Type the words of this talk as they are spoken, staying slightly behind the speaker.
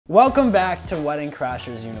Welcome back to Wedding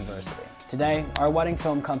Crashers University. Today, our wedding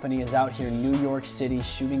film company is out here in New York City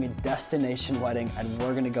shooting a destination wedding, and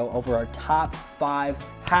we're gonna go over our top 5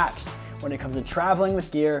 hacks when it comes to traveling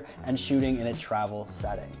with gear and shooting in a travel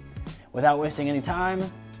setting. Without wasting any time,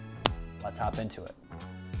 let's hop into it.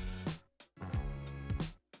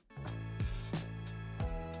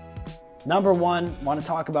 Number 1, want to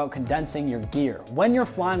talk about condensing your gear. When you're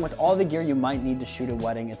flying with all the gear you might need to shoot a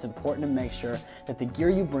wedding, it's important to make sure that the gear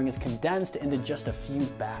you bring is condensed into just a few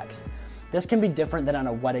bags. This can be different than on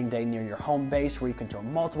a wedding day near your home base where you can throw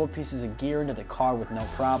multiple pieces of gear into the car with no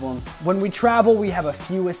problem. When we travel, we have a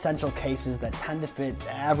few essential cases that tend to fit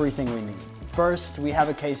everything we need. First, we have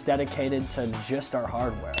a case dedicated to just our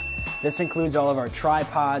hardware. This includes all of our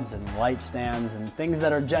tripods and light stands and things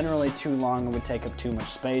that are generally too long and would take up too much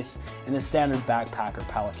space in a standard backpack or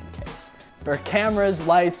Pelican case. For cameras,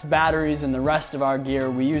 lights, batteries, and the rest of our gear,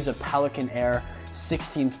 we use a Pelican Air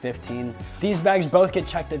 1615. These bags both get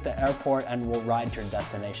checked at the airport and will ride to your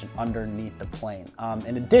destination underneath the plane.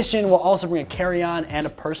 In addition, we'll also bring a carry-on and a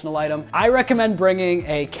personal item. I recommend bringing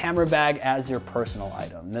a camera bag as your personal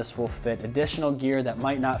item. This will fit additional gear that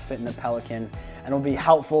might not fit in the Pelican and will be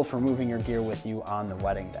helpful for moving your gear with you on the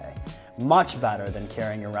wedding day. Much better than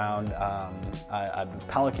carrying around a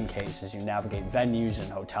Pelican case as you navigate venues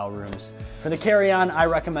and hotel rooms. For the carry-on, I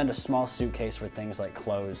recommend a small suitcase for things like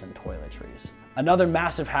clothes and toiletries. Another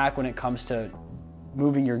massive hack when it comes to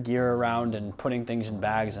moving your gear around and putting things in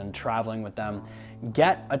bags and traveling with them,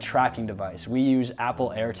 get a tracking device. We use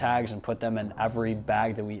Apple AirTags and put them in every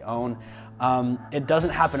bag that we own. It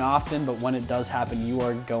doesn't happen often, but when it does happen, you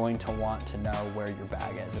are going to want to know where your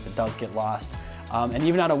bag is if it does get lost. And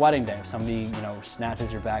even on a wedding day, if somebody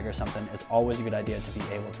snatches your bag or something, it's always a good idea to be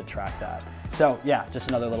able to track that. So yeah, just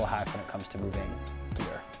another little hack when it comes to moving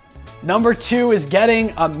gear. Number 2 is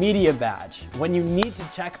getting a media badge. When you need to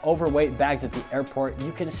check overweight bags at the airport,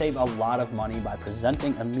 you can save a lot of money by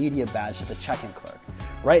presenting a media badge to the check-in clerk.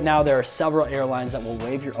 Right now, there are several airlines that will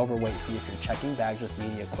waive your overweight fee if you're checking bags with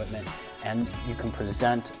media equipment, and you can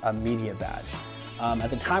present a media badge. At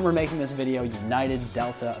the time we're making this video, United,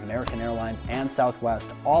 Delta, American Airlines, and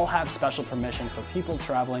Southwest all have special permissions for people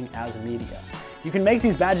traveling as media. You can make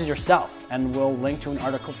these badges yourself, and we'll link to an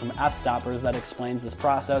article from F-Stoppers that explains this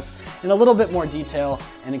process in a little bit more detail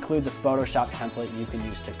and includes a Photoshop template you can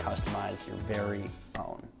use to customize your very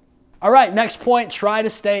own. All right, next point, try to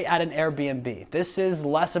stay at an Airbnb. This is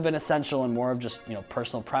less of an essential and more of just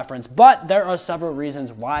personal preference, but there are several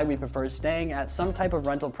reasons why we prefer staying at some type of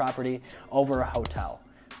rental property over a hotel.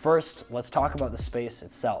 First, let's talk about the space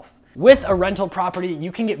itself. With a rental property,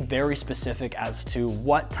 you can get very specific as to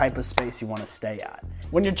what type of space you want to stay at.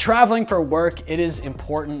 When you're traveling for work, it is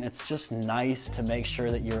important, it's just nice to make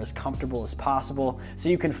sure that you're as comfortable as possible so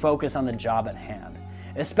you can focus on the job at hand.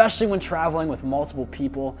 Especially when traveling with multiple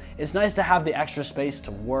people, it's nice to have the extra space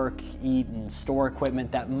to work, eat, and store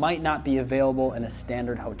equipment that might not be available in a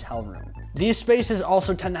standard hotel room. These spaces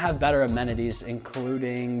also tend to have better amenities,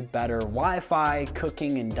 including better Wi-Fi,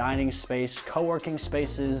 cooking and dining space, co-working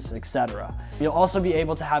spaces, etc. You'll also be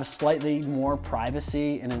able to have slightly more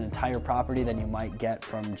privacy in an entire property than you might get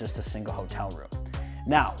from just a single hotel room.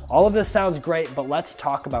 Now, all of this sounds great, but let's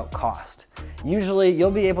talk about cost. Usually,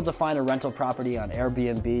 you'll be able to find a rental property on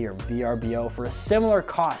Airbnb or VRBO for a similar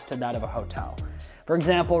cost to that of a hotel. For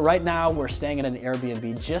example, right now we're staying at an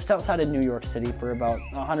Airbnb just outside of New York City for about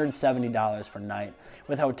 $170 per night,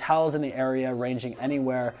 with hotels in the area ranging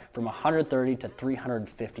anywhere from $130 to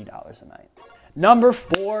 $350 a night. Number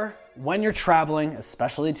 4, when you're traveling,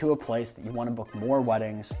 especially to a place that you want to book more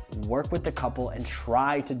weddings, work with the couple and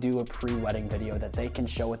try to do a pre-wedding video that they can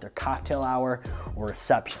show at their cocktail hour or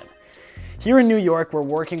reception. Here in New York, we're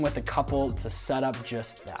working with a couple to set up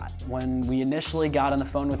just that. When we initially got on the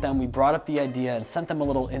phone with them, we brought up the idea and sent them a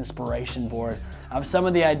little inspiration board of some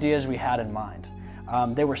of the ideas we had in mind.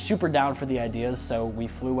 They were super down for the ideas, so we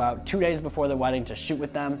flew out 2 days before the wedding to shoot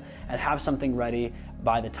with them and have something ready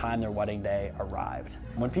by the time their wedding day arrived.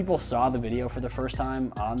 When people saw the video for the first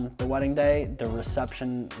time on the wedding day, the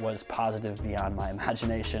reception was positive beyond my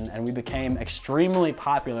imagination, and we became extremely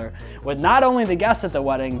popular with not only the guests at the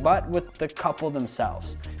wedding, but with the couple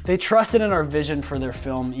themselves. They trusted in our vision for their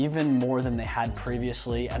film even more than they had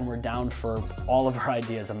previously, and were down for all of our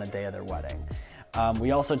ideas on the day of their wedding.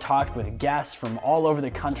 We also talked with guests from all over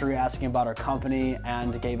the country asking about our company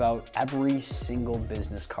and gave out every single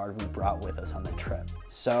business card we brought with us on the trip.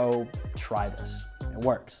 So try this, it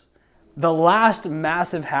works. The last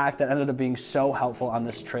massive hack that ended up being so helpful on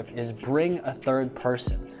this trip is bring a third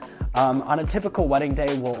person. On a typical wedding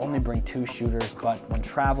day, we'll only bring 2 shooters, but when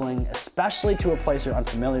traveling, especially to a place you're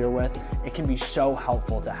unfamiliar with, it can be so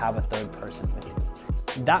helpful to have a third person with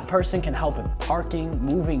you. That person can help with parking,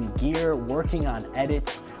 moving gear, working on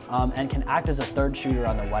edits, and can act as a third shooter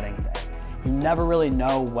on the wedding day. You never really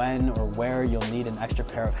know when or where you'll need an extra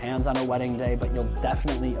pair of hands on a wedding day, but you'll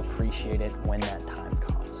definitely appreciate it when that time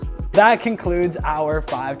comes. That concludes our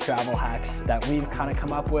 5 travel hacks that we've kind of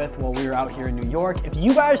come up with while we were out here in New York. If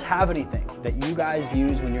you guys have anything that you guys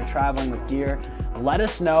use when you're traveling with gear, let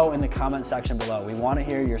us know in the comment section below. We want to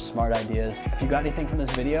hear your smart ideas. If you got anything from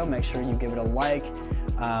this video, make sure you give it a like,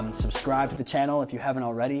 subscribe to the channel if you haven't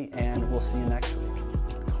already, and we'll see you next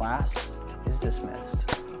week. Class is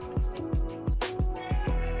dismissed.